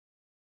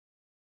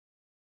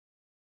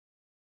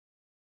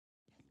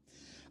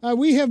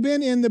We have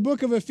been in the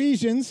book of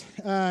Ephesians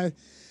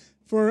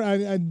for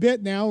a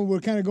bit now.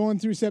 We're kind of going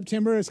through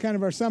September. It's kind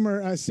of our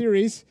summer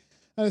series.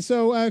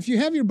 So if you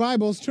have your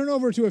Bibles, turn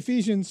over to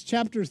Ephesians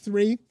chapter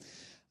 3.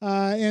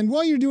 And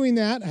while you're doing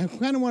that, I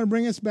kind of want to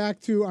bring us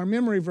back to our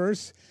memory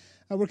verse.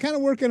 We're kind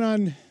of working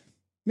on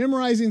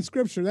memorizing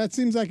Scripture. That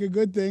seems like a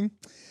good thing.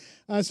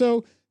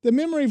 So the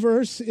memory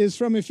verse is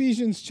from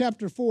Ephesians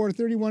chapter 4,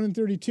 31 and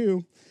 32.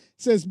 It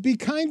says, "Be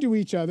kind to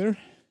each other,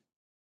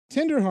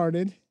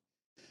 tenderhearted,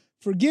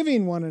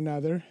 forgiving one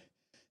another,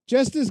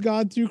 just as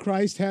God through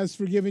Christ has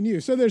forgiven you."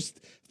 So there's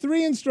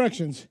three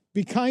instructions.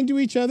 Be kind to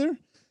each other,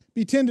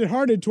 be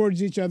tenderhearted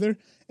towards each other,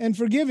 and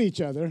forgive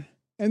each other.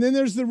 And then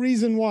there's the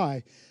reason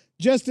why.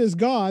 Just as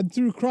God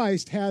through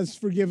Christ has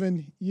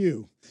forgiven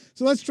you.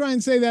 So let's try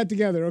and say that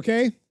together,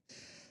 okay?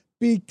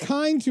 Be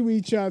kind to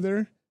each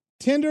other,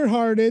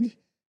 tenderhearted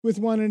with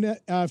one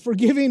another,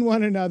 forgiving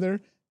one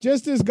another,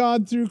 just as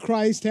God through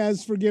Christ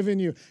has forgiven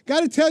you.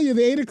 Got to tell you,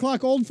 the 8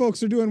 o'clock old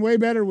folks are doing way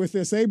better with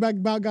this. They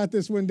about got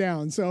this one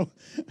down. So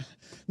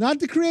not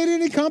to create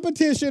any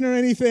competition or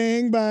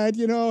anything, but,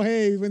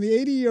 hey, when the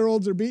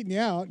 80-year-olds are beating you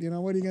out,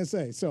 what are you going to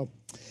say? So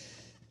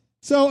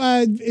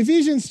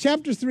Ephesians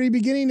chapter 3,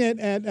 beginning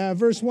at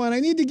verse 1.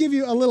 I need to give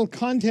you a little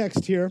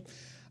context here.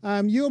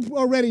 You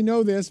already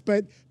know this,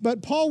 but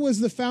Paul was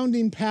the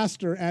founding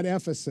pastor at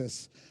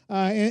Ephesus.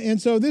 And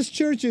so this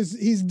church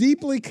he's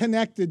deeply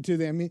connected to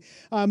them.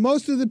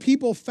 Most of the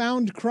people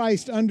found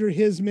Christ under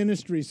his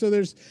ministry. So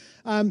there's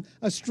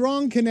a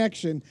strong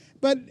connection.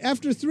 But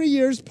after 3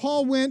 years,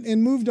 Paul went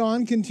and moved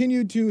on,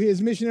 continued to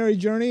his missionary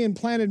journey and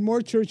planted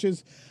more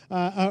churches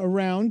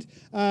around.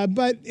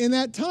 But in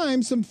that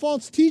time, some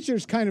false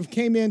teachers kind of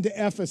came into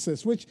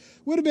Ephesus, which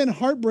would have been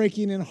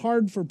heartbreaking and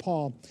hard for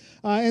Paul.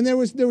 And there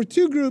were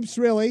two groups,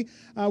 really.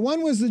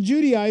 One was the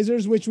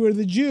Judaizers, which were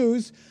the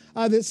Jews,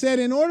 that said,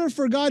 in order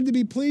for God to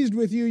be pleased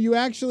with you, you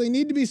actually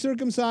need to be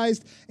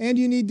circumcised and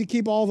you need to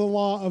keep all the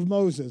law of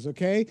Moses,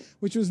 okay?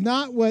 Which was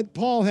not what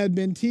Paul had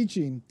been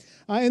teaching.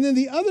 And then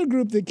the other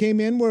group that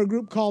came in were a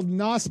group called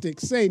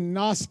Gnostics. Say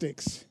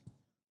Gnostics.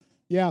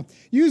 Yeah,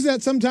 use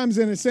that sometimes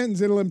in a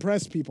sentence. It'll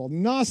impress people.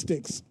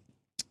 Gnostics.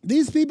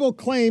 These people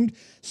claimed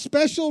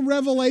special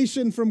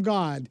revelation from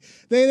God.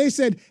 They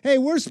said, hey,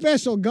 we're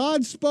special.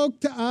 God spoke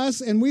to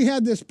us, and we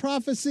had this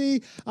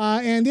prophecy,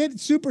 and it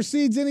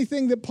supersedes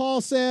anything that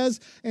Paul says.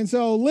 And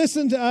so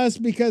listen to us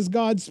because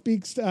God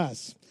speaks to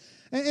us.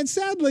 And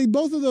sadly,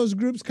 both of those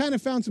groups kind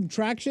of found some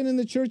traction in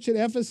the church at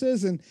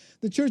Ephesus, and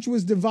the church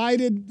was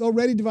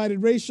already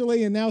divided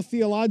racially and now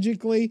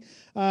theologically.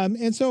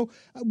 And so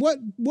what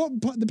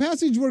the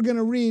passage we're going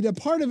to read, a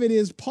part of it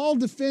is Paul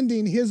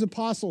defending his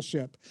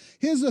apostleship,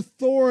 his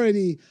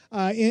authority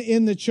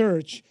in the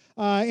church.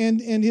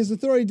 And his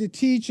authority to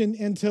teach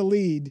and to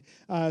lead.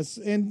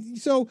 And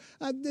so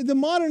the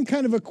modern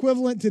kind of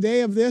equivalent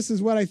today of this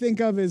is what I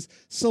think of as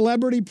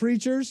celebrity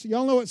preachers.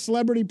 Y'all know what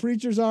celebrity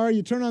preachers are.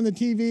 You turn on the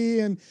TV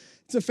and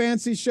it's a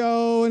fancy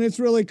show and it's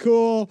really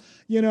cool,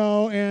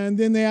 and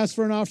then they ask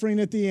for an offering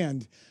at the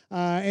end.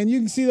 And you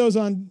can see those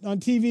on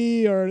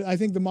TV, or I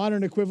think the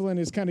modern equivalent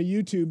is kind of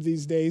YouTube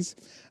these days.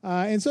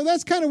 And so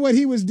that's kind of what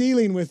he was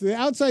dealing with. The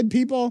outside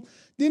people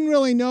didn't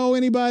really know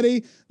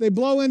anybody. They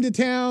blow into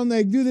town,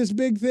 they do this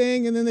big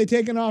thing, and then they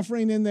take an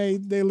offering and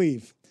they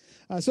leave.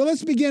 So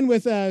let's begin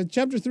with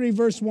chapter 3,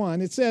 verse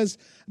 1. It says,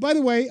 by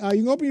the way, you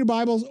can open your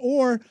Bibles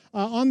or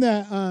on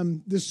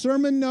the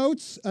sermon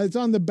notes. It's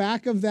on the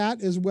back of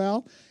that as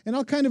well. And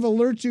I'll kind of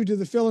alert you to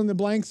the fill in the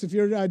blanks if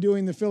you're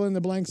doing the fill in the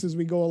blanks as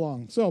we go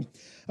along. So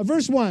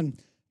verse 1,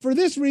 "For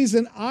this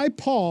reason, I,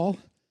 Paul,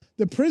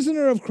 the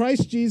prisoner of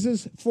Christ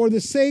Jesus, for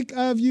the sake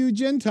of you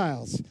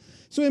Gentiles."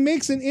 So he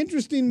makes an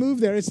interesting move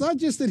there. It's not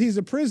just that he's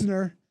a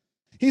prisoner.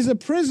 He's a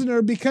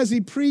prisoner because he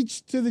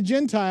preached to the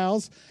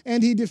Gentiles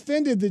and he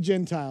defended the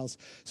Gentiles.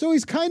 So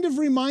he's kind of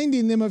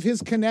reminding them of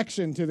his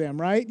connection to them,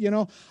 right?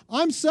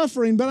 I'm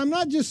suffering, but I'm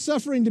not just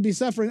suffering to be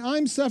suffering.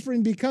 I'm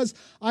suffering because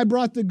I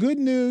brought the good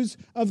news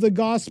of the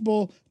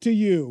gospel to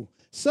you.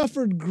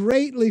 Suffered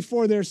greatly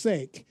for their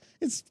sake.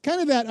 It's kind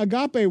of that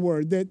agape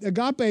word, that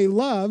agape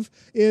love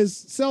is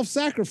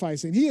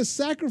self-sacrificing. He has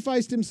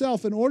sacrificed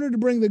himself in order to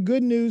bring the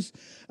good news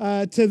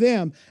to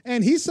them.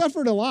 And he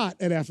suffered a lot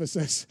at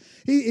Ephesus.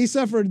 He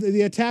suffered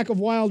the attack of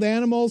wild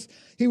animals.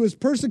 He was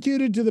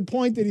persecuted to the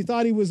point that he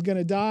thought he was going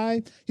to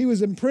die. He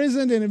was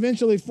imprisoned and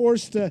eventually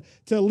forced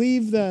to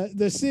leave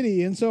the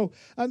city. And so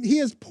he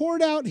has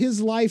poured out his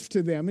life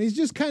to them. And he's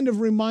just kind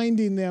of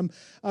reminding them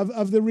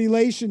of the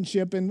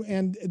relationship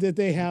and that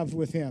they have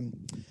with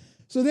him.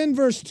 So then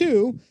verse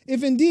 2,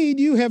 "If indeed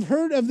you have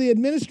heard of the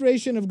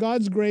administration of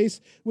God's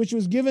grace, which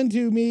was given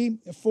to me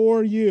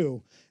for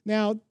you."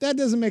 Now, that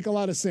doesn't make a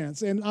lot of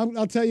sense. And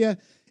I'll tell you,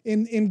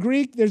 in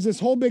Greek, there's this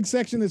whole big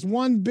section, this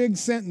one big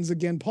sentence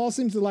again. Paul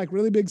seems to like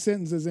really big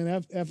sentences in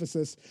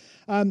Ephesus.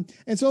 And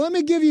so let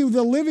me give you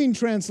the Living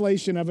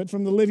translation of it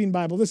from the Living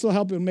Bible. This will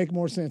help it make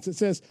more sense. It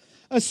says,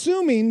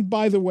 "Assuming,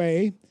 by the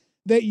way,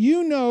 that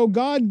you know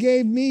God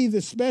gave me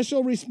the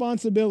special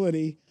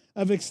responsibility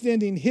of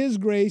extending his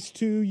grace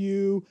to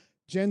you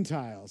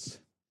Gentiles."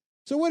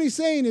 So what he's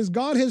saying is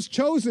God has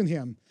chosen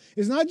him.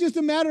 It's not just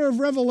a matter of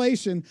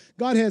revelation.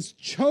 God has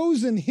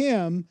chosen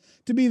him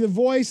to be the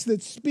voice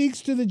that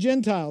speaks to the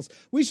Gentiles.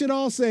 We should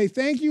all say,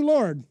 thank you,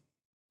 Lord.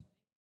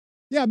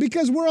 Yeah,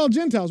 because we're all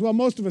Gentiles. Well,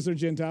 most of us are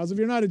Gentiles. If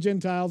you're not a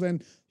Gentile,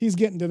 then he's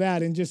getting to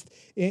that in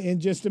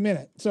just a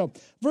minute. So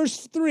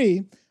verse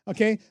 3,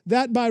 okay,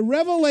 that by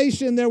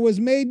revelation there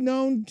was made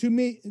known to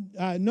me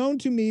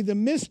the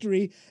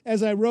mystery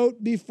as I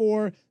wrote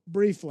before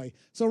briefly.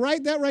 So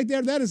right there,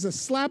 that is a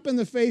slap in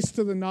the face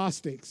to the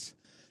Gnostics.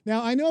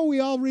 Now, I know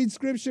we all read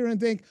Scripture and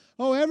think,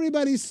 oh,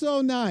 everybody's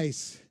so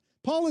nice.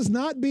 Paul is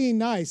not being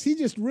nice. He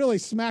just really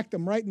smacked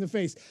them right in the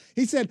face.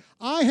 He said,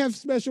 I have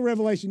special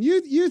revelation.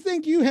 You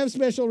think you have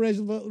special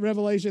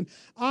revelation.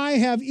 I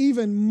have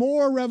even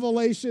more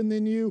revelation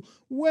than you,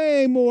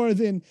 way more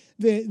than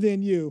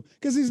you.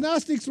 Because these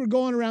Gnostics were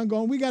going around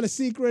going, we got a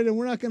secret and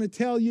we're not going to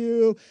tell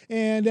you.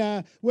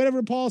 And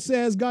whatever Paul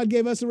says, God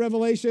gave us a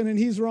revelation and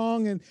he's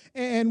wrong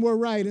and we're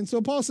right. And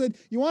so Paul said,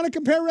 you want to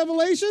compare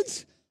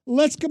revelations?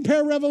 Let's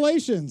compare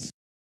revelations.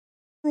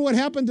 Remember what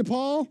happened to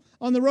Paul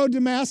on the road to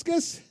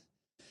Damascus?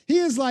 He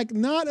is like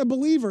not a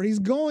believer. He's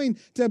going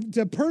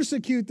to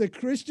persecute the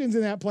Christians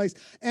in that place.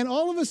 And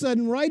all of a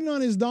sudden, riding on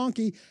his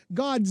donkey,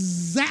 God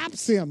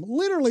zaps him,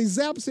 literally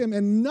zaps him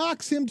and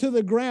knocks him to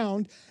the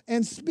ground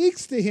and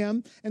speaks to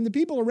him. And the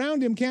people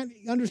around him can't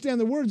understand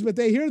the words, but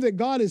they hear that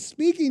God is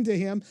speaking to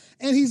him,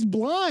 and he's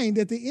blind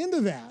at the end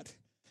of that.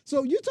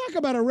 So you talk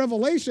about a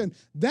revelation,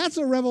 that's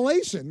a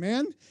revelation,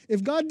 man.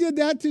 If God did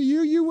that to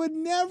you, you would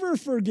never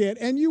forget,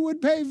 and you would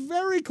pay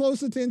very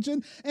close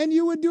attention, and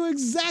you would do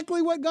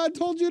exactly what God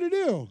told you to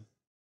do.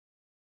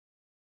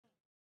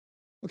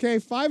 Okay,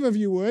 5 of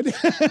you would.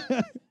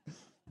 I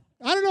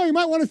don't know, you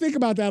might want to think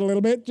about that a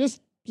little bit, just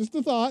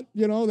a thought,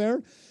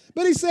 there.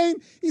 But he's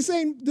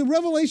saying the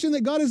revelation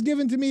that God has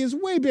given to me is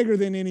way bigger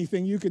than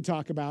anything you could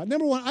talk about.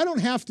 Number one, I don't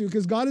have to,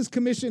 because God has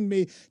commissioned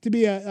me to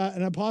be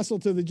an apostle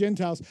to the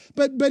Gentiles.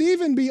 But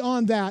even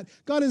beyond that,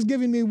 God has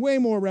given me way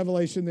more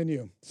revelation than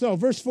you. So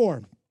verse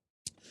 4.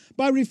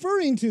 By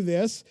referring to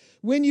this,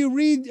 when you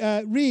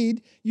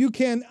read, you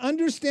can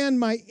understand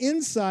my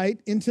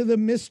insight into the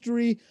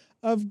mystery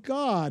of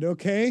God,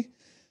 okay?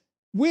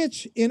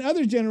 Which in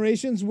other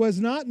generations was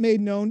not made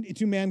known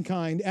to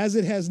mankind, as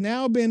it has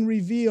now been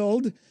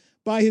revealed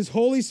by his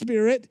Holy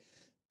Spirit,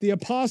 the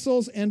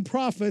apostles and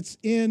prophets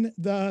in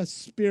the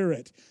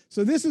Spirit.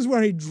 So this is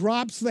where he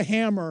drops the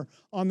hammer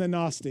on the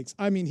Gnostics.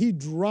 I mean, he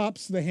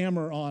drops the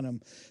hammer on them.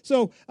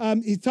 So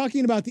he's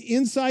talking about the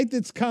insight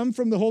that's come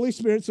from the Holy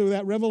Spirit, so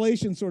that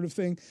revelation sort of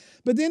thing.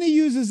 But then he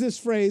uses this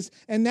phrase,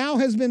 and now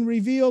has been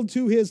revealed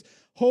to his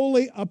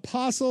holy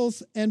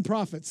apostles and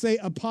prophets. Say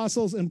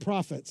apostles and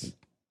prophets.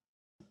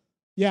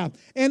 Yeah,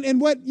 and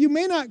what you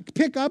may not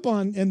pick up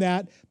on in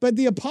that, but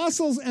the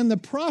apostles and the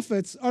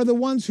prophets are the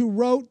ones who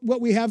wrote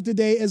what we have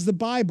today as the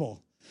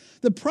Bible.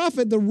 The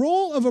prophet, the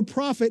role of a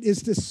prophet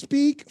is to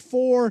speak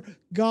for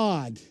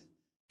God.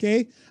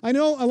 Okay? I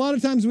know a lot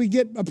of times we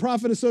get a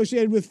prophet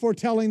associated with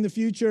foretelling the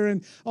future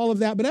and all of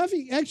that, but if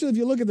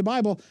you look at the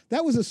Bible,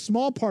 that was a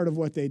small part of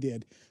what they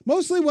did.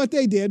 Mostly what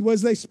they did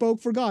was they spoke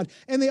for God,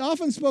 and they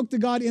often spoke to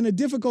God in a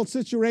difficult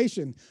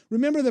situation.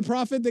 Remember the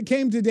prophet that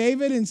came to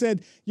David and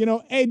said,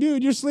 hey,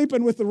 dude, you're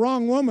sleeping with the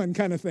wrong woman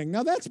kind of thing.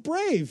 Now, that's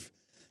brave,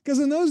 because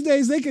in those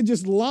days, they could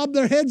just lob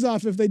their heads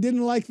off if they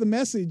didn't like the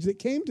message that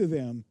came to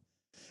them.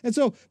 And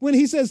so when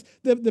he says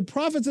the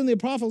prophets and the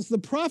apostles, the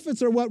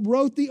prophets are what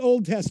wrote the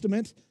Old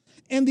Testament,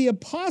 and the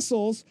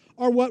apostles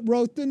are what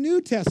wrote the New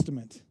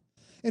Testament.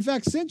 In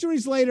fact,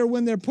 centuries later,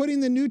 when they're putting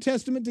the New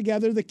Testament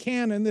together, the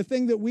canon, the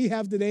thing that we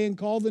have today and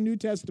call the New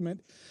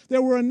Testament,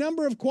 there were a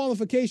number of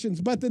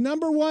qualifications, but the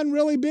number one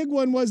really big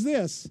one was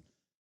this.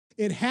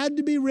 It had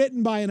to be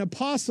written by an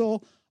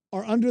apostle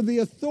or under the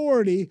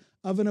authority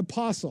of an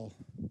apostle,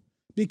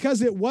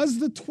 because it was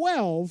the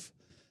 12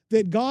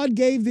 that God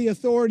gave the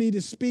authority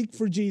to speak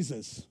for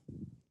Jesus.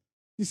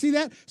 You see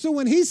that? So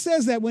when he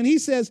says that, when he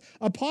says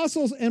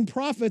apostles and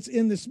prophets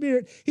in the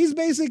Spirit, he's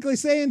basically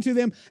saying to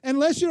them,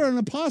 unless you're an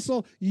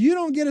apostle, you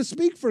don't get to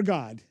speak for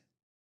God.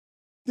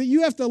 That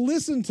you have to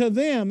listen to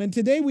them. And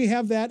today we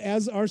have that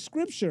as our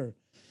scripture.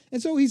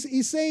 And so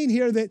he's saying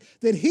here that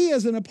he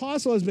as an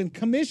apostle has been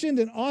commissioned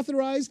and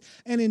authorized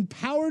and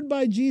empowered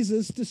by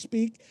Jesus to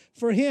speak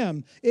for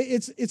him.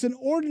 It's an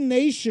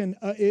ordination,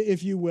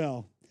 if you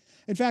will.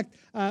 In fact,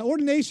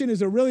 ordination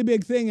is a really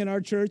big thing in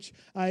our church.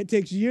 It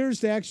takes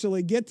years to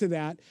actually get to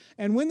that.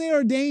 And when they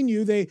ordain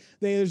you,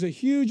 there's a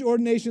huge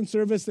ordination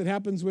service that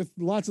happens with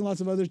lots and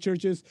lots of other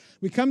churches.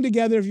 We come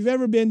together. If you've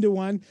ever been to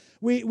one,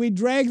 we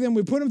drag them.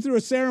 We put them through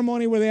a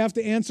ceremony where they have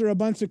to answer a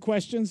bunch of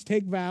questions,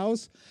 take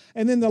vows.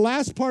 And then the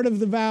last part of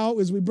the vow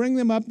is we bring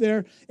them up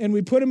there and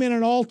we put them in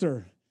an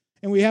altar.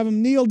 And we have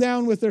them kneel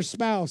down with their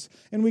spouse.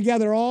 And we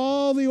gather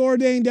all the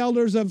ordained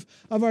elders of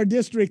our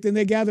district, and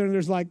they gather, and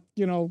there's like,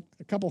 a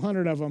couple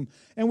hundred of them.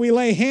 And we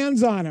lay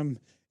hands on them,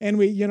 and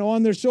we,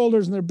 on their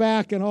shoulders and their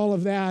back and all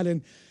of that.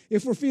 And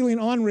if we're feeling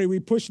ornery, we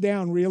push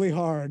down really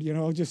hard,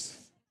 just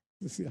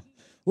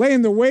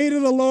laying the weight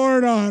of the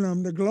Lord on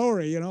them, the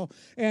glory,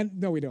 And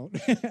no, we don't.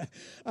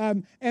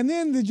 And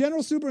then the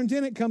general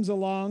superintendent comes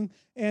along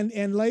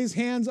and lays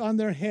hands on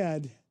their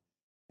head.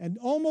 And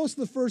almost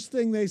the first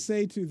thing they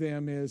say to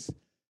them is,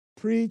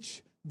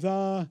 preach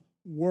the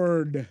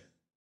word.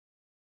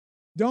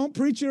 Don't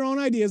preach your own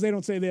ideas. They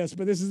don't say this,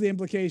 but this is the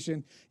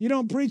implication. You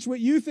don't preach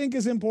what you think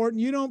is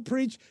important. You don't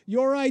preach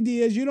your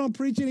ideas. You don't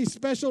preach any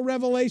special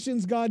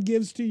revelations God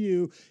gives to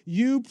you.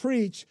 You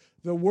preach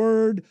the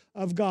word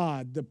of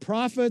God, the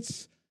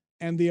prophets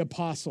and the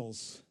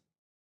apostles.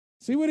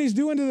 See what he's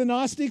doing to the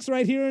Gnostics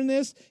right here in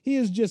this? He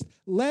is just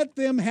let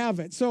them have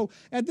it. So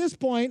at this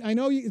point, I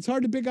know it's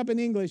hard to pick up in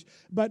English,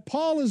 but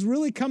Paul is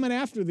really coming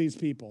after these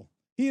people.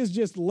 He has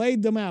just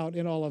laid them out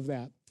in all of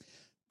that.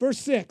 Verse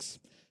 6.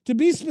 To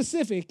be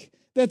specific,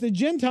 that the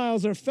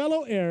Gentiles are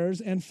fellow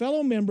heirs and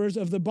fellow members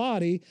of the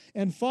body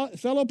and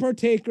fellow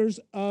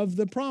partakers of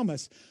the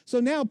promise. So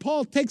now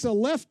Paul takes a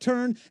left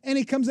turn and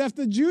he comes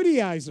after the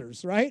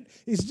Judaizers, right?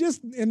 He's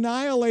just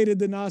annihilated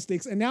the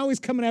Gnostics and now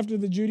he's coming after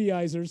the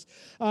Judaizers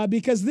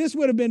because this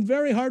would have been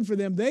very hard for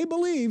them. They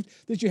believed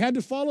that you had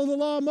to follow the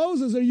law of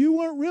Moses or you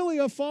weren't really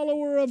a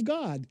follower of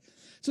God.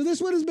 So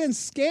this would have been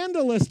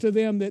scandalous to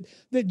them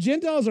that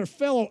Gentiles are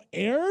fellow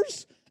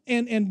heirs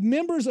and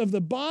members of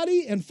the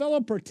body and fellow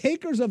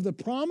partakers of the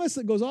promise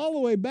that goes all the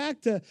way back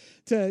to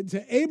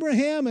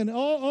Abraham and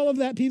all of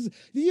that piece.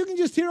 You can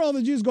just hear all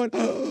the Jews going,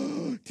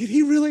 oh, did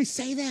he really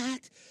say that?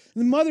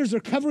 And the mothers are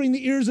covering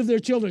the ears of their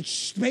children.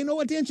 Shh, pay no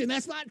attention.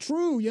 That's not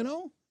true,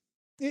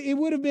 It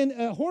would have been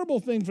a horrible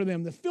thing for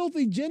them, the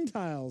filthy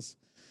Gentiles.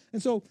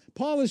 And so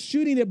Paul is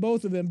shooting at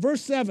both of them.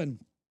 Verse 7,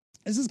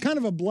 this is kind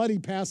of a bloody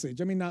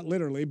passage. I mean, not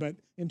literally, but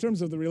in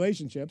terms of the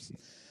relationships,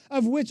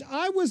 of which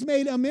I was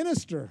made a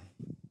minister,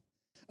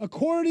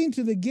 according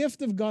to the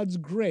gift of God's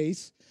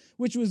grace,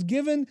 which was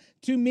given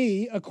to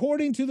me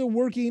according to the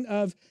working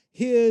of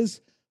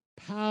his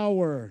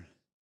power.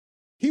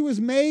 He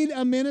was made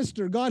a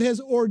minister. God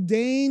has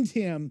ordained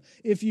him,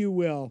 if you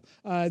will.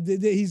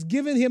 He's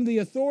given him the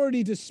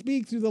authority to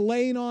speak through the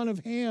laying on of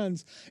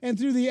hands and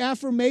through the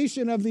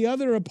affirmation of the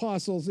other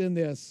apostles in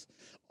this.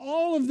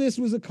 All of this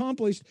was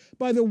accomplished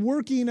by the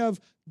working of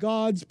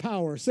God's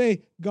power.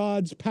 Say,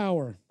 God's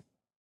power.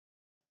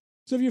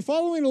 So if you're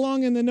following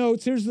along in the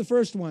notes, here's the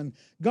first one.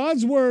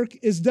 God's work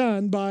is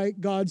done by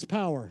God's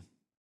power.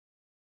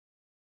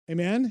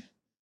 Amen?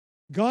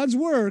 God's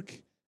work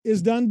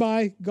is done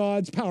by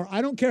God's power.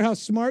 I don't care how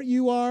smart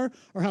you are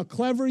or how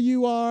clever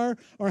you are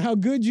or how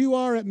good you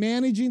are at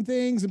managing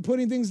things and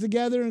putting things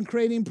together and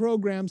creating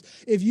programs.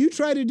 If you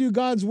try to do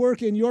God's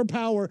work in your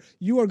power,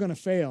 you are going to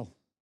fail.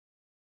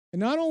 And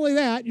not only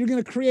that, you're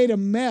going to create a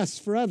mess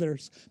for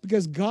others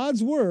because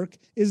God's work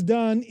is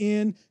done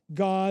in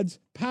God's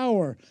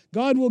power.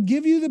 God will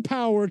give you the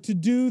power to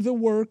do the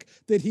work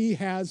that he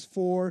has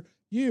for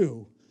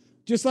you.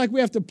 Just like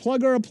we have to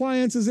plug our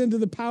appliances into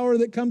the power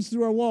that comes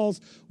through our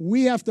walls,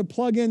 we have to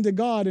plug into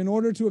God in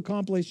order to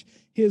accomplish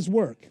his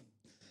work.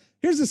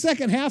 Here's the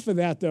second half of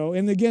that, though,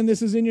 and again,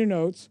 this is in your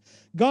notes.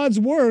 God's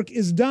work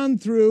is done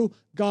through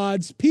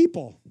God's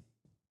people.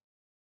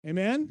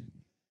 Amen?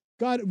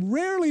 God,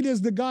 rarely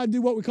does the God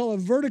do what we call a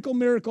vertical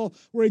miracle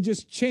where he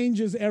just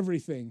changes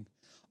everything.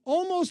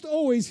 Almost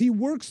always he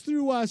works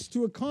through us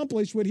to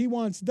accomplish what he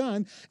wants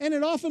done, and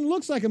it often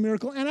looks like a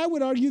miracle, and I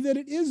would argue that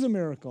it is a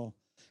miracle.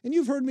 And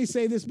you've heard me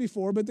say this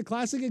before, but the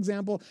classic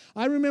example,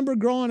 I remember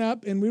growing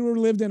up and we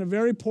lived in a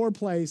very poor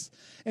place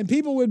and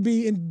people would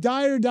be in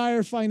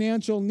dire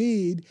financial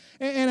need.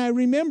 And I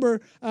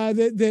remember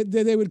that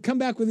they would come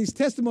back with these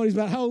testimonies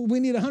about how we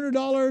need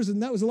 $100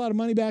 and that was a lot of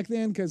money back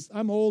then because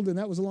I'm old and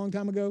that was a long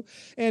time ago.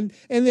 And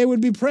they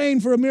would be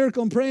praying for a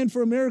miracle and praying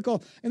for a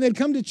miracle. And they'd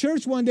come to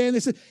church one day and they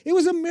said, it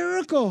was a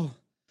miracle.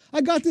 I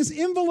got this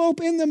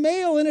envelope in the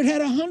mail and it had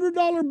a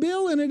 $100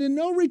 bill in it and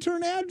no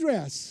return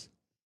address.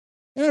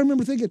 And I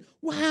remember thinking,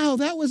 wow,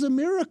 that was a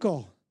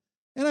miracle.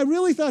 And I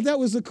really thought that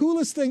was the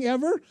coolest thing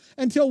ever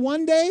until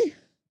one day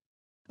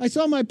I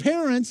saw my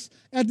parents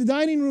at the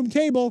dining room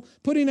table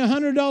putting a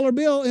 $100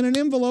 bill in an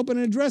envelope and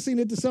addressing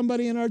it to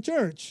somebody in our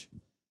church.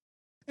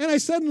 And I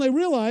suddenly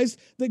realized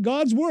that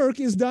God's work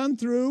is done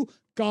through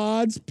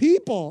God's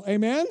people.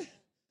 Amen?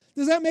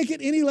 Does that make it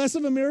any less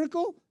of a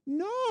miracle?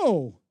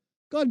 No.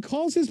 God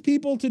calls his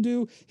people to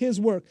do his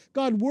work.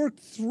 God worked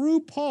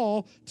through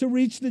Paul to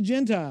reach the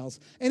Gentiles.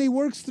 And he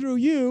works through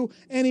you,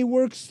 and he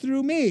works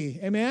through me.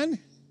 Amen?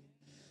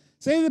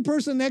 Say to the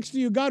person next to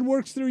you, God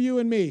works through you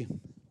and me.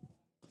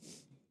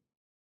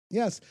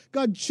 Yes,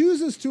 God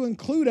chooses to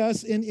include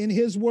us in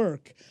his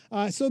work.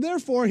 So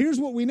therefore, here's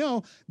what we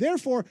know.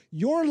 Therefore,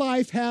 your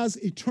life has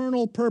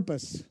eternal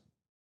purpose.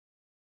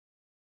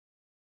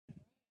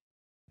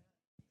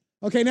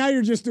 Okay, now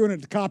you're just doing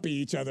it to copy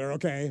each other,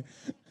 okay?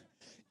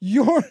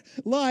 Your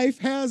life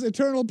has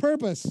eternal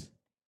purpose.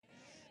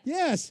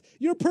 Yes,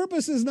 your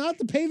purpose is not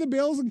to pay the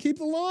bills and keep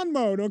the lawn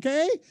mowed,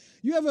 okay?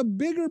 You have a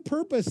bigger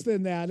purpose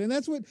than that, and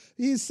that's what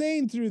he's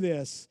saying through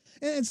this.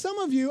 And some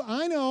of you,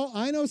 I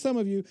know some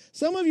of you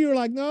are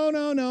like, no,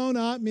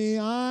 not me.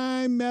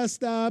 I'm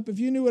messed up. If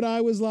you knew what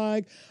I was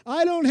like,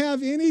 I don't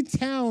have any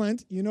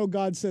talent. You know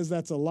God says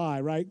that's a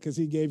lie, right? Because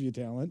he gave you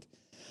talent.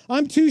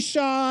 I'm too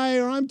shy,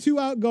 or I'm too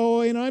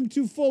outgoing, or I'm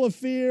too full of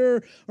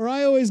fear, or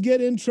I always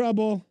get in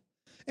trouble.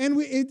 And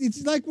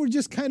it's like we're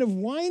just kind of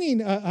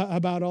whining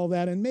about all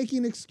that and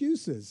making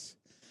excuses.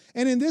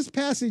 And in this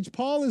passage,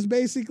 Paul is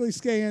basically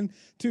saying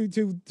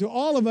to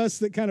all of us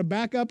that kind of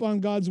back up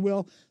on God's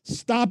will,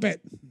 stop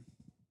it.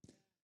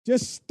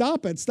 Just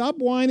stop it. Stop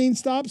whining.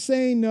 Stop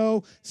saying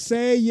no.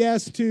 Say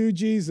yes to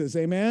Jesus.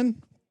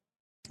 Amen?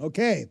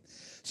 Okay.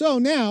 So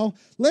now,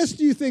 lest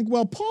you think,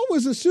 well, Paul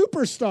was a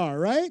superstar,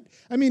 right?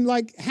 I mean,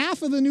 like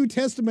half of the New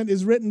Testament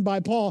is written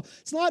by Paul.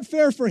 It's not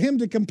fair for him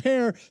to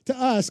compare to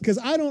us because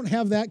I don't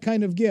have that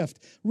kind of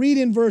gift. Read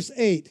in verse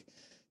 8.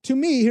 To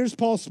me, here's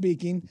Paul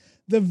speaking,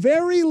 the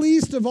very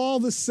least of all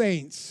the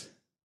saints.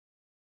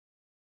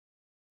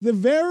 The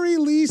very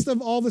least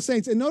of all the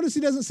saints. And notice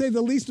he doesn't say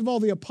the least of all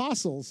the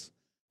apostles,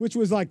 which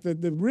was like the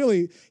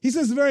really, he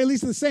says the very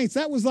least of the saints.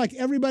 That was like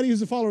everybody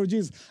who's a follower of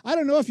Jesus. I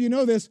don't know if you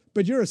know this,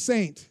 but you're a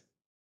saint.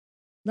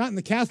 Not in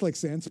the Catholic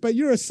sense, but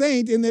you're a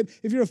saint in that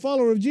if you're a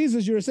follower of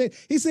Jesus, you're a saint.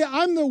 He said,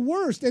 I'm the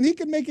worst, and he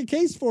could make a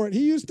case for it.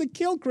 He used to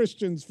kill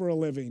Christians for a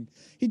living.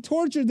 He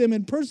tortured them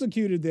and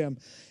persecuted them.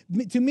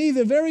 To me,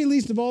 the very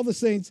least of all the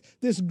saints,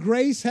 this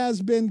grace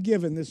has been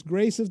given, this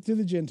grace to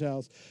the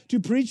Gentiles,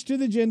 to preach to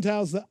the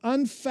Gentiles the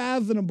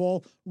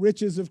unfathomable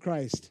riches of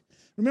Christ.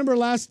 Remember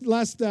last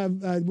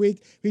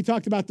week, he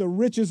talked about the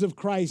riches of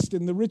Christ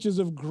and the riches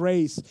of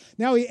grace.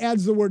 Now he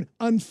adds the word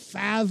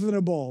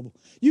unfathomable.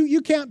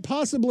 You can't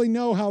possibly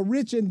know how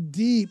rich and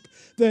deep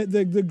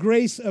the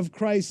grace of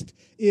Christ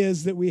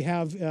is that we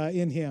have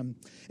in him.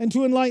 And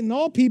to enlighten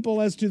all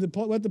people as to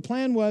what the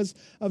plan was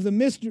of the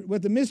mystery,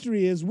 what the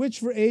mystery is, which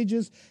for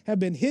ages have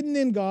been hidden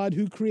in God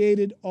who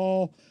created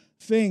all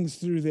things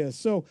through this.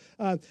 So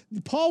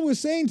Paul was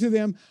saying to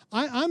them,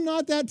 I'm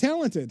not that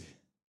talented.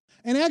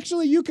 And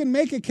actually, you can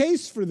make a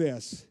case for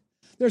this.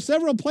 There are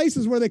several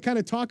places where they kind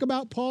of talk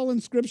about Paul in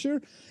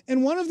Scripture.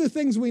 And one of the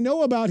things we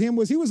know about him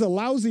was he was a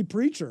lousy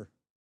preacher.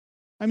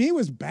 I mean, he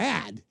was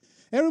bad.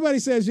 Everybody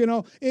says, you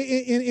know,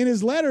 in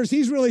his letters,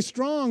 he's really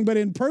strong, but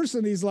in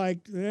person, he's like,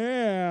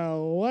 yeah,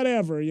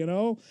 whatever, you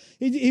know.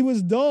 He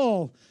was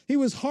dull. He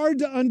was hard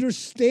to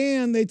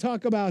understand. They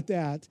talk about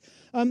that.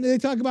 They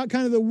talk about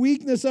kind of the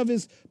weakness of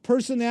his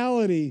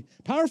personality.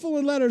 Powerful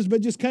in letters,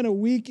 but just kind of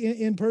weak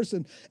in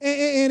person.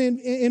 And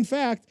in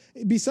fact,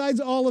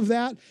 besides all of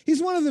that,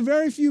 he's one of the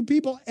very few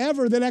people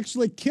ever that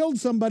actually killed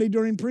somebody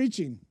during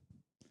preaching.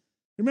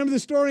 Remember the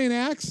story in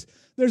Acts?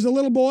 There's a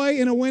little boy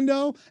in a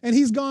window, and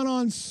he's gone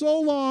on so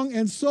long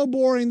and so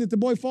boring that the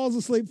boy falls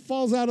asleep,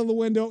 falls out of the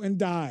window, and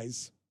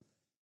dies.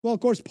 Well,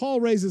 of course,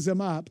 Paul raises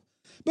him up.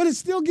 But it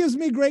still gives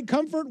me great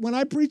comfort when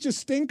I preach a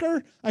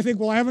stinker. I think,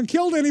 well, I haven't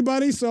killed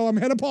anybody, so I'm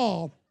ahead of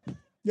Paul.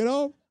 You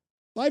know,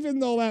 life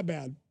isn't all that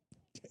bad.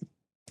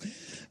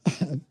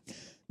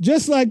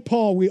 Just like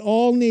Paul, we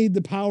all need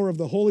the power of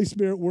the Holy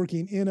Spirit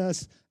working in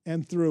us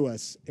and through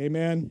us.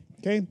 Amen.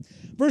 Okay.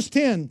 Verse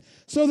 10,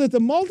 so that the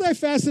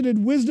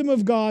multifaceted wisdom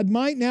of God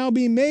might now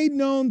be made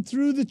known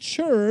through the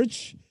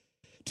church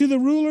to the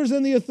rulers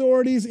and the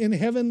authorities in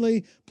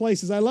heavenly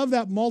places. I love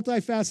that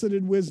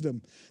multifaceted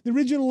wisdom. The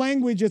original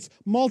language, it's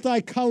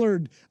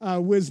multicolored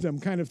wisdom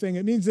kind of thing.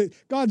 It means that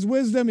God's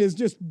wisdom is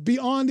just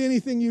beyond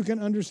anything you can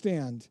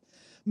understand.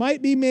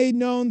 Might be made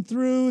known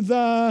through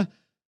the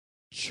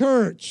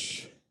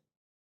church.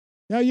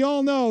 Now, you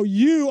all know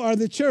you are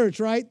the church,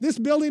 right? This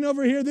building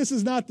over here, this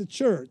is not the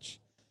church.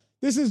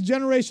 This is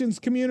Generations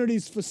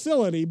Community's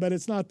facility, but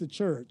it's not the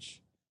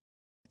church.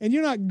 And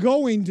you're not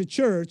going to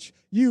church.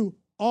 You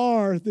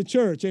are the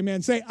church.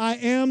 Amen. Say, I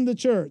am the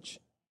church.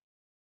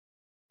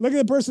 Look at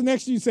the person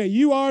next to you. Say,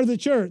 you are the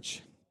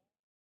church.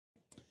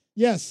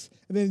 Yes.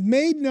 And then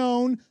made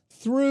known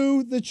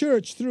through the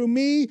church, through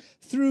me,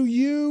 through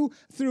you,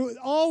 through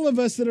all of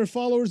us that are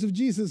followers of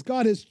Jesus.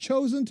 God has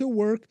chosen to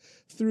work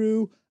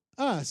through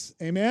us.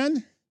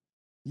 Amen.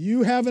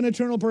 You have an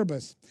eternal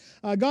purpose.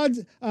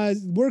 God's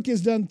work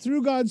is done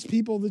through God's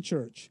people, the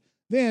church.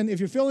 Then, if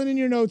you're filling in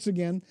your notes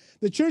again,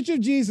 the Church of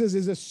Jesus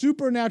is a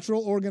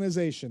supernatural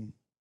organization.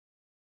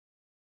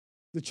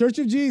 The Church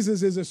of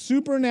Jesus is a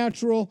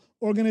supernatural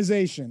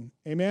organization.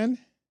 Amen?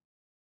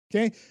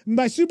 Okay? And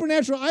by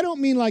supernatural, I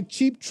don't mean like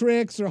cheap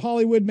tricks or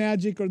Hollywood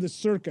magic or the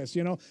circus,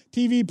 you know,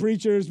 TV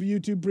preachers,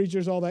 YouTube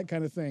preachers, all that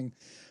kind of thing.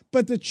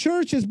 But the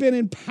church has been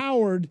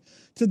empowered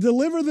to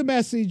deliver the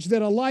message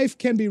that a life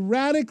can be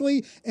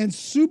radically and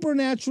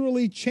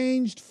supernaturally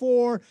changed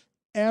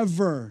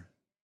forever.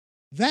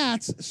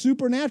 That's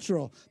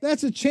supernatural.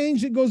 That's a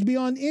change that goes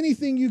beyond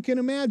anything you can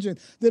imagine.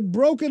 That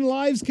broken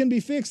lives can be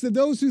fixed. That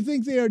those who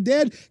think they are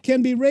dead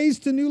can be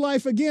raised to new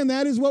life again.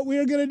 That is what we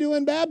are going to do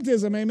in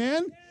baptism.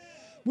 Amen?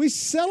 We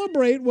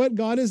celebrate what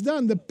God has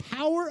done. The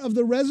power of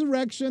the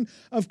resurrection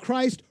of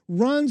Christ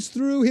runs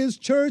through his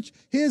church,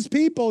 his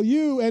people,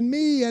 you and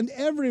me and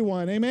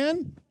everyone.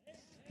 Amen?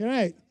 All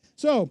right.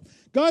 So,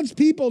 God's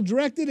people,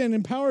 directed and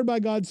empowered by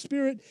God's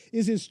Spirit,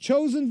 is his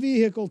chosen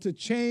vehicle to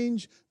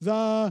change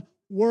the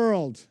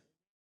world.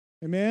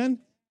 Amen?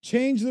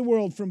 Change the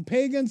world from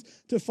pagans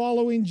to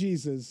following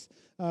Jesus.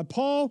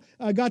 Paul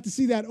got to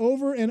see that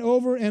over and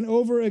over and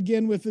over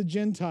again with the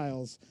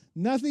Gentiles.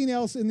 Nothing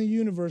else in the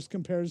universe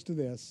compares to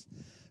this.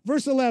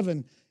 Verse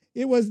 11,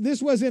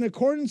 this was in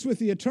accordance with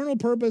the eternal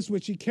purpose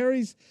which he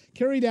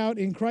carried out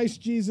in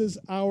Christ Jesus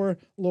our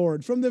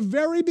Lord. From the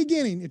very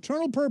beginning,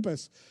 eternal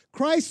purpose.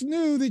 Christ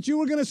knew that you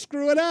were going to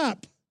screw it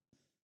up.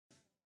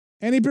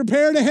 And he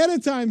prepared ahead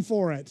of time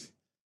for it.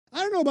 I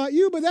don't know about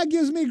you, but that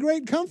gives me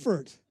great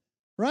comfort.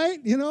 Right?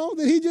 You know,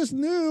 that he just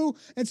knew,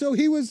 and so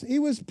he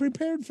was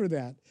prepared for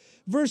that.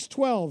 Verse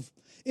 12,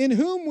 in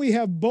whom we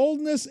have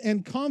boldness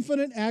and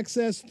confident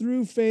access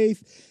through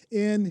faith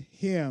in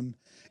him.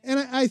 And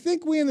I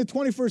think we in the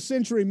 21st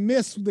century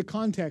miss the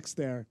context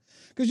there.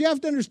 Because you have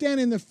to understand,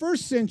 in the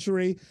first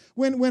century,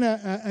 when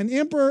an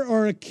emperor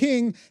or a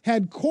king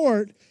had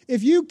court,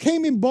 if you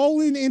came in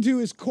boldly into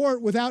his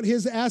court without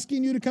his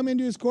asking you to come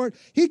into his court,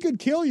 he could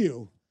kill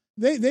you.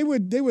 They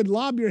would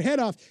lob your head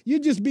off.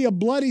 You'd just be a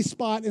bloody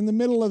spot in the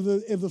middle of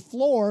the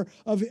floor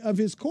of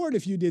his court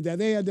if you did that.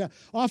 They had to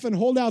often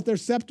hold out their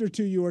scepter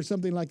to you or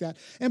something like that.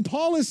 And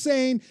Paul is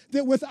saying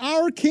that with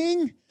our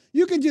king,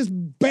 you can just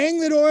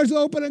bang the doors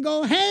open and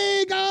go,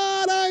 hey,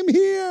 God, I'm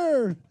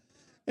here.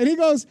 And he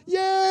goes,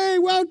 yay,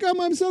 welcome.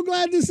 I'm so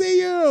glad to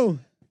see you.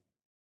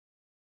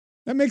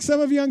 That makes some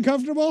of you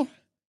uncomfortable?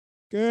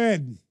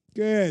 Good.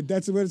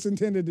 That's what it's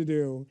intended to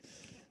do.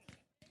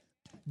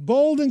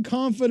 Bold and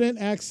confident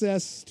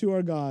access to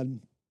our God.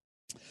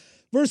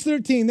 Verse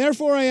 13,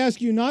 therefore I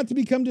ask you not to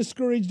become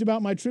discouraged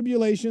about my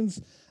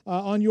tribulations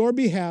on your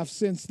behalf,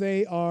 since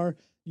they are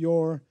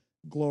your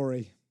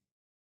glory.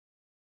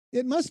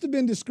 It must have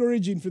been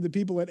discouraging for the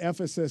people at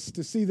Ephesus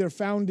to see their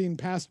founding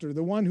pastor,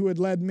 the one who had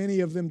led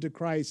many of them to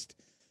Christ,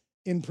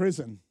 in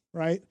prison,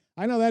 right?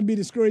 I know that'd be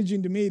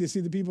discouraging to me to see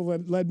the people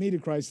that led me to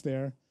Christ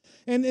there.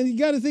 And you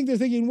got to think, they're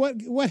thinking,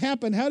 what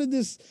happened? How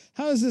is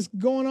this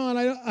going on?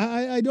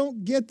 I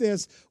don't get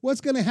this.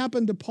 What's going to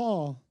happen to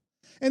Paul?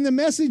 And the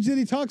message that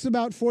he talks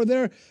about for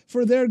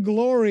their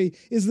glory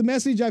is the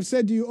message I've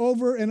said to you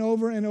over and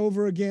over and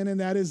over again, and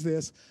that is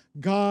this: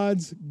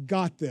 God's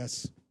got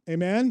this.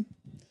 Amen?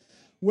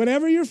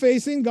 Whatever you're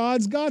facing,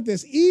 God's got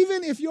this.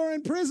 Even if you're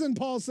in prison,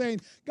 Paul's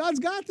saying, God's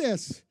got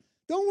this.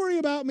 Don't worry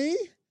about me.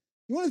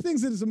 One of the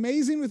things that is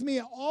amazing with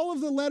me, all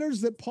of the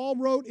letters that Paul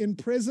wrote in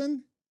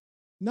prison,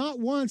 not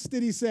once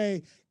did he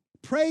say,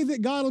 pray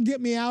that God will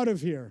get me out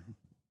of here.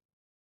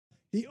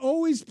 He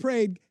always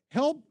prayed,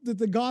 help that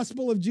the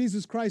gospel of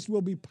Jesus Christ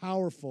will be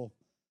powerful,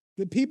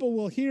 that people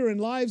will hear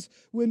and lives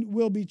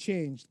will be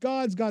changed.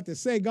 God's got this.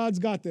 Say, God's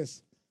got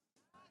this.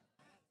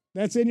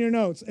 That's in your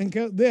notes. And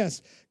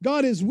this,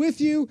 God is with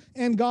you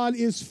and God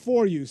is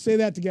for you. Say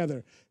that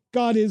together.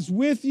 God is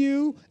with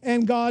you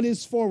and God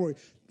is for you.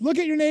 Look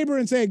at your neighbor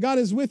and say, God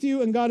is with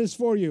you and God is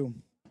for you.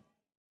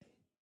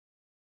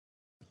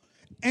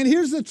 And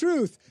here's the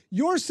truth.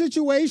 Your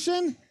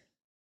situation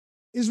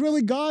is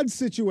really God's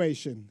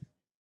situation.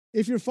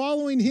 If you're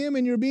following him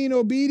and you're being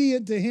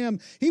obedient to him,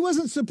 he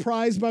wasn't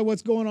surprised by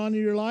what's going on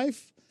in your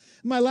life.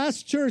 In my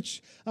last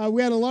church,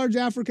 we had a large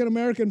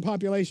African-American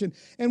population.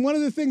 And one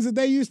of the things that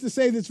they used to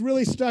say that's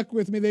really stuck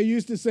with me, they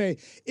used to say,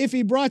 if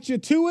he brought you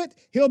to it,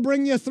 he'll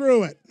bring you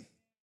through it.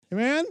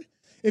 Amen?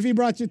 If he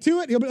brought you to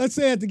it, let's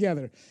say it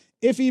together.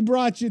 If he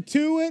brought you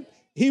to it,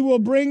 he will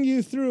bring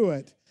you through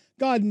it.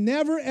 God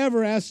never,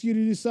 ever asks you to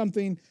do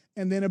something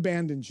and then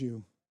abandons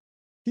you.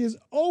 He is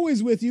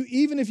always with you,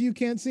 even if you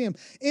can't see him.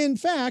 In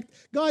fact,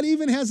 God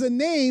even has a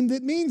name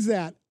that means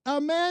that.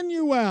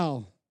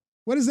 Emmanuel.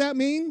 What does that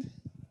mean?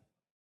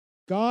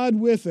 God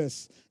with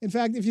us. In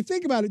fact, if you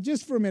think about it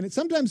just for a minute,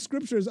 sometimes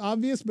Scripture is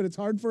obvious, but it's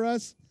hard for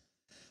us.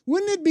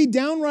 Wouldn't it be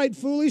downright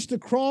foolish to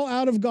crawl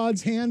out of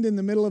God's hand in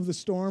the middle of the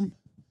storm?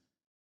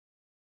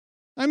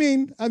 I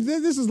mean,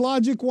 this is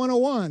Logic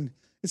 101.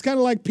 It's kind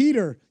of like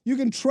Peter. You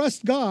can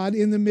trust God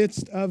in the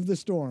midst of the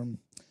storm.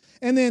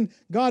 And then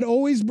God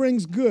always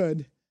brings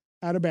good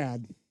out of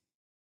bad.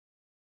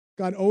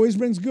 God always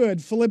brings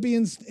good.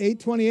 Philippians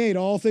 8:28,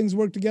 all things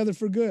work together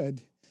for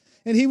good.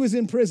 And he was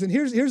in prison.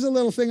 Here's a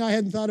little thing I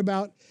hadn't thought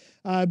about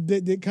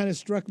that kind of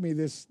struck me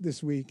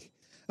this week.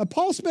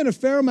 Paul spent a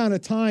fair amount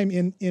of time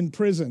in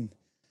prison.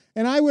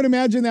 And I would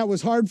imagine that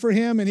was hard for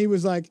him. And he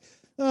was like,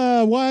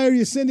 why are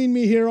you sending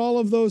me here? All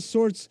of those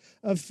sorts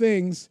of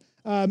things.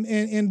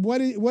 And what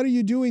are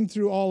you doing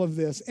through all of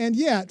this? And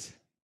yet,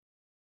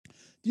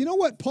 do you know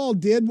what Paul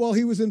did while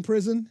he was in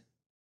prison?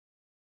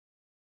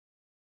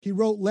 He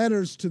wrote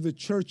letters to the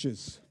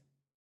churches.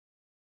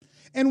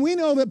 And we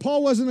know that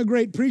Paul wasn't a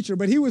great preacher,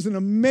 but he was an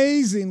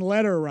amazing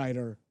letter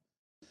writer.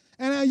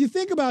 And now you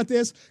think about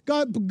this,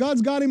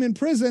 God's got him in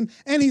prison,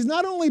 and he's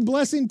not only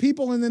blessing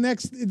people in in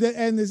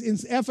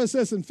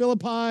Ephesus and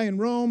Philippi and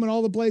Rome and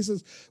all the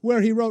places where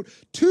he wrote.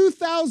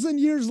 2,000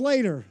 years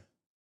later,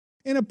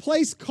 in a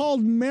place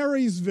called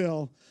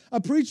Marysville, a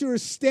preacher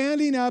is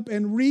standing up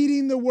and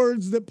reading the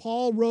words that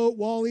Paul wrote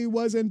while he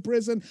was in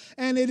prison,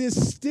 and it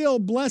is still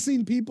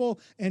blessing people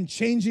and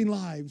changing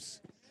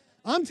lives.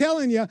 I'm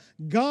telling you,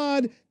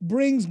 God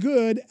brings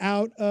good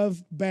out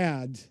of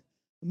bad.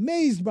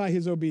 Amazed by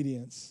his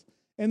obedience.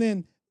 And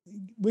then,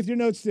 with your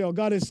notes still,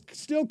 God is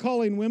still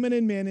calling women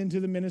and men into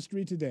the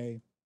ministry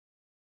today.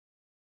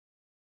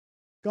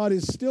 God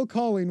is still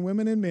calling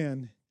women and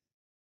men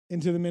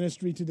into the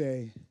ministry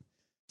today.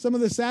 Some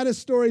of the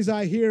saddest stories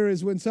I hear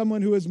is when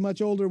someone who is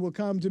much older will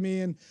come to me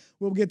and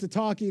we'll get to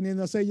talking and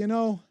they'll say, you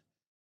know,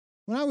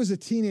 when I was a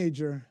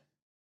teenager,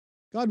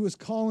 God was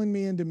calling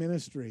me into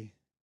ministry.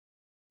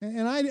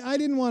 And I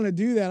didn't want to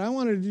do that. I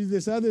wanted to do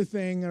this other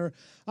thing, or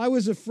I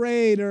was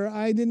afraid, or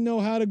I didn't know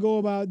how to go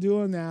about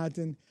doing that.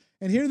 And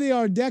here they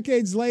are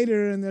decades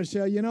later, and they'll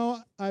say, you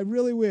know, I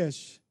really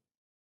wish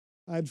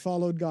I'd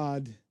followed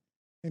God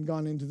and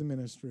gone into the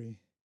ministry.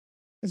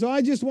 And so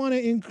I just want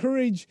to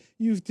encourage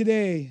you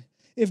today.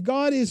 If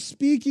God is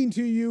speaking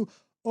to you,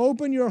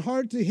 open your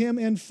heart to him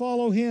and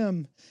follow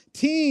him.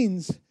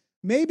 Teens,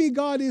 maybe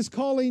God is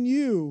calling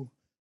you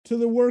to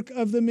the work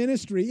of the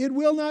ministry. It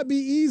will not be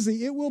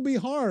easy. It will be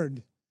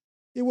hard.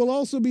 It will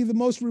also be the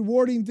most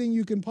rewarding thing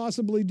you can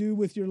possibly do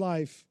with your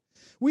life.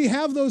 We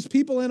have those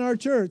people in our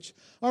church.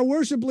 Our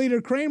worship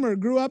leader, Kramer,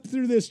 grew up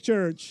through this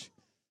church.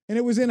 And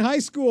it was in high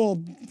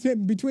school,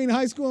 between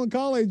high school and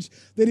college,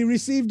 that he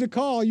received a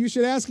call. You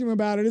should ask him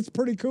about it. It's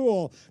pretty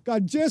cool. He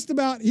just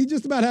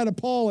about had a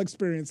Paul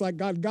experience, like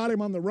God got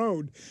him on the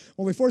road.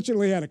 Only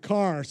fortunately he had a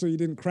car, so he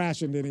didn't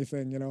crash into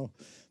anything, you know.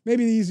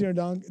 Maybe the easier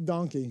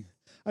donkey.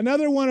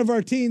 Another one of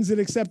our teens that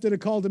accepted a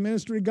call to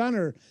ministry,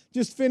 Gunner,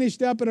 just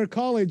finished up at our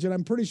college, and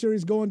I'm pretty sure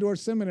he's going to our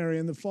seminary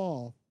in the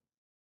fall.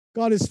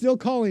 God is still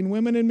calling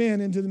women and men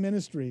into the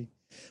ministry.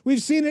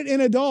 We've seen it in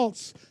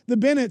adults. The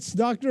Bennetts,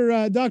 Dr.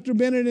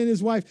 Bennett and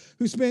his wife,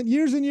 who spent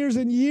years and years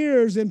and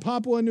years in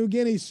Papua New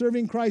Guinea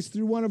serving Christ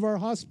through one of our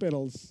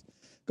hospitals.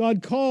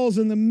 God calls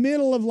in the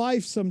middle of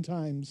life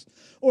sometimes,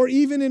 or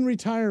even in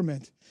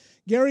retirement.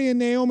 Gary and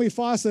Naomi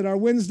Fawcett, our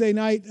Wednesday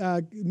night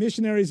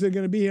missionaries, are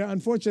going to be here.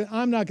 Unfortunately,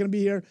 I'm not going to be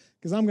here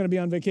because I'm going to be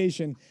on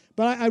vacation.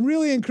 But I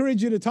really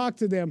encourage you to talk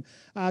to them.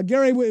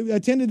 Gary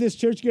attended this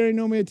church. Gary and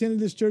Naomi attended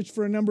this church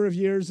for a number of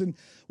years. And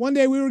one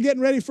day we were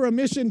getting ready for a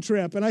mission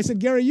trip. And I said,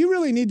 Gary, you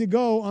really need to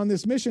go on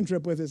this mission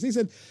trip with us. He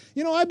said,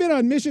 you know, I've been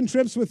on mission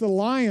trips with the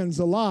Lions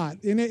a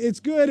lot. And it's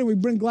good. And we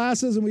bring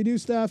glasses and we do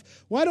stuff.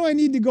 Why do I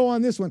need to go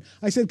on this one?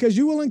 I said, because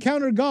you will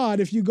encounter God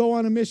if you go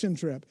on a mission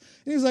trip.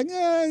 And he's like,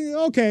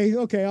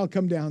 okay, I'll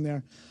come down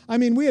there. I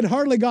mean, we had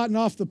hardly gotten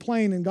off the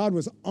plane and God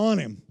was on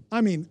him.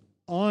 I mean,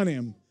 on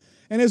him.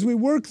 And as we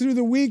worked through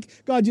the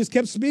week, God just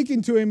kept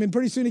speaking to him. And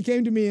pretty soon he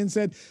came to me and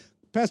said,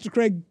 Pastor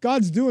Craig,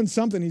 God's doing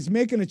something. He's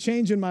making a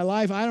change in my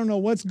life. I don't know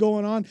what's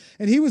going on.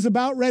 And he was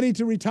about ready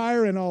to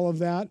retire and all of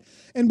that.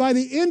 And by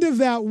the end of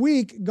that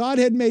week, God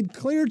had made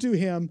clear to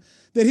him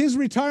that his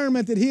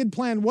retirement that he had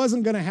planned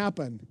wasn't going to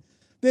happen.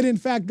 That in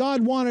fact,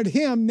 God wanted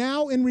him,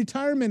 now in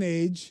retirement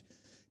age,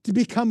 to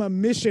become a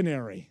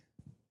missionary.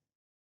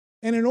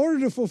 And in order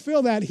to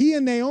fulfill that, he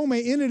and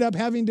Naomi ended up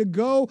having to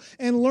go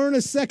and learn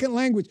a second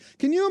language.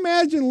 Can you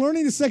imagine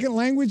learning a second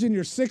language in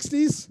your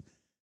 60s?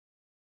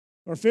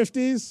 Or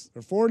 50s?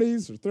 Or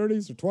 40s? Or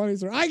 30s? Or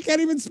 20s? Or I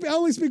can't even speak, I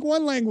only speak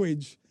one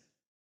language.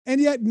 And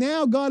yet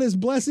now God is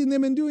blessing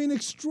them and doing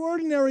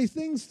extraordinary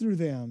things through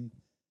them.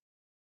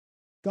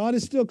 God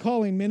is still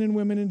calling men and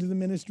women into the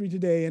ministry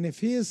today. And if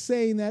he is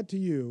saying that to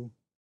you,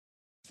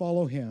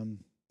 follow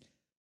him.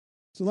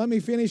 So let me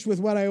finish with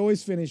what I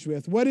always finish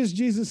with. What is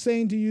Jesus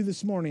saying to you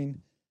this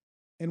morning?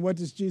 And what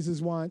does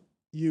Jesus want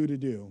you to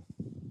do?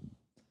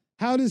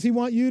 How does he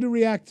want you to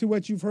react to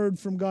what you've heard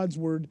from God's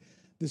word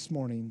this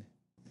morning?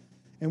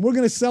 And we're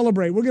going to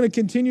celebrate. We're going to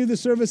continue the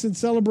service in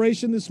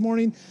celebration this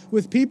morning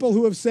with people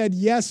who have said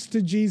yes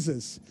to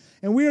Jesus.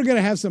 And we are going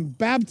to have some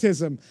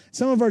baptism.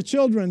 Some of our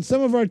children,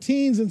 some of our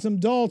teens, and some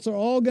adults are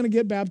all going to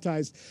get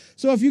baptized.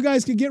 So if you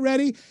guys could get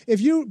ready.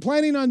 If you're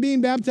planning on being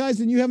baptized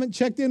and you haven't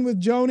checked in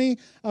with Joni,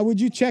 would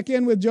you check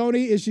in with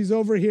Joni as she's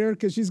over here?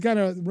 Because she's kind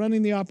of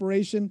running the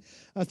operation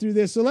through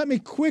this. So let me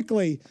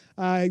quickly,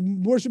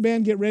 worship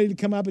band, get ready to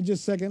come up in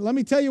just a second. Let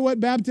me tell you what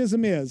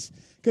baptism is,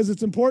 because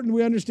it's important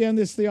we understand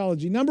this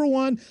theology. Number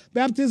one,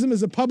 baptism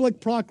is a public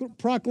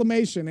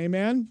proclamation.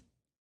 Amen?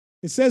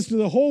 It says to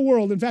the whole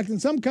world. In fact, in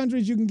some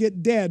countries, you can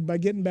get dead by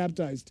getting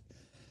baptized.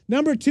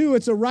 Number two,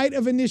 it's a rite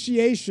of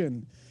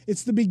initiation.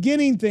 It's the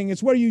beginning thing.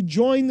 It's where you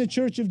join the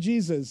Church of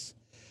Jesus.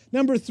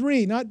 Number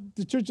three, not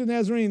the Church of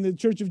Nazarene, the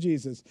Church of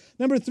Jesus.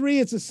 Number three,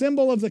 it's a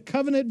symbol of the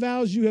covenant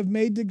vows you have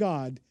made to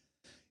God.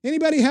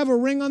 Anybody have a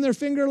ring on their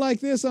finger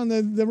like this, on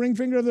the ring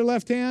finger of their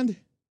left hand?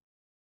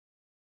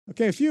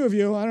 Okay, a few of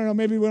you. I don't know,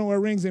 maybe we don't wear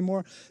rings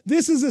anymore.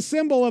 This is a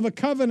symbol of a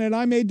covenant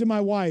I made to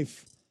my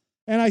wife.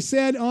 And I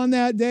said on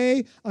that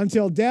day,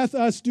 until death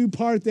us do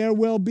part, there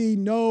will be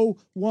no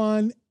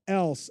one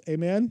else.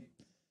 Amen?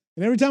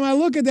 And every time I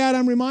look at that,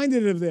 I'm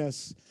reminded of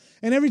this.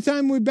 And every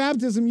time we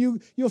baptism,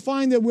 you'll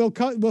find that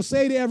we'll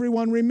say to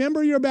everyone,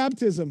 remember your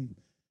baptism.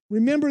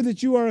 Remember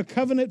that you are a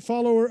covenant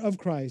follower of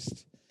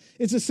Christ.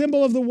 It's a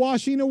symbol of the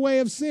washing away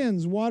of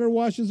sins. Water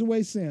washes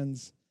away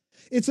sins.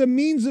 It's a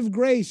means of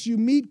grace. You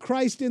meet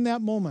Christ in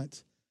that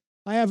moment.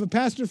 I have a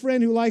pastor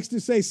friend who likes to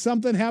say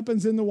something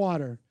happens in the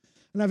water.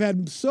 And I've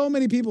had so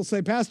many people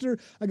say, Pastor,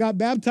 I got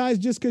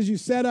baptized just because you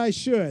said I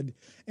should.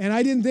 And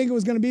I didn't think it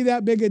was going to be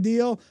that big a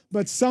deal,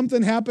 but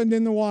something happened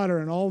in the water,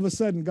 and all of a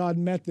sudden God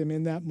met them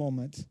in that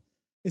moment.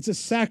 It's a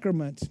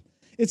sacrament.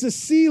 It's a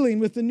sealing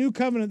with the new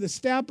covenant, the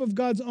stamp of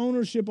God's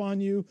ownership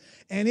on you,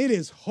 and it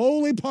is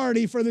holy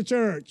party for the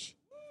church.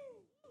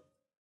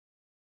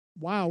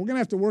 Wow, we're going to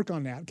have to work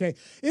on that, okay?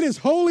 It is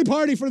holy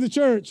party for the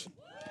church.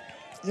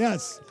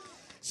 Yes.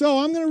 So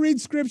I'm going to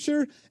read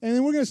scripture, and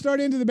then we're going to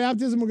start into the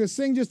baptism. We're going to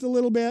sing just a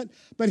little bit.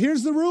 But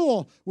here's the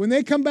rule. When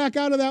they come back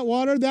out of that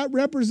water, that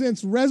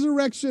represents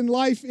resurrection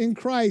life in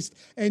Christ,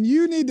 and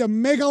you need to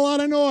make a lot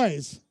of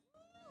noise.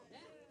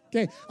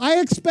 Okay, I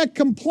expect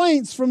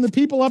complaints from the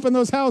people up in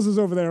those houses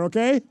over there,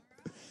 okay?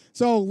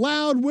 So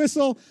loud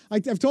whistle.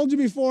 I've told you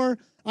before,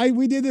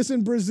 we did this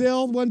in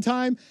Brazil one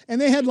time,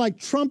 and they had like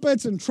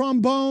trumpets and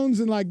trombones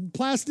and like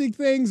plastic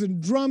things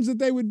and drums that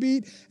they would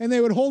beat, and they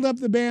would hold up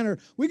the banner.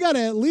 We got to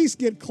at least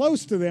get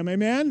close to them,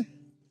 amen?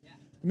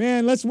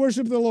 Man, let's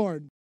worship the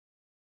Lord.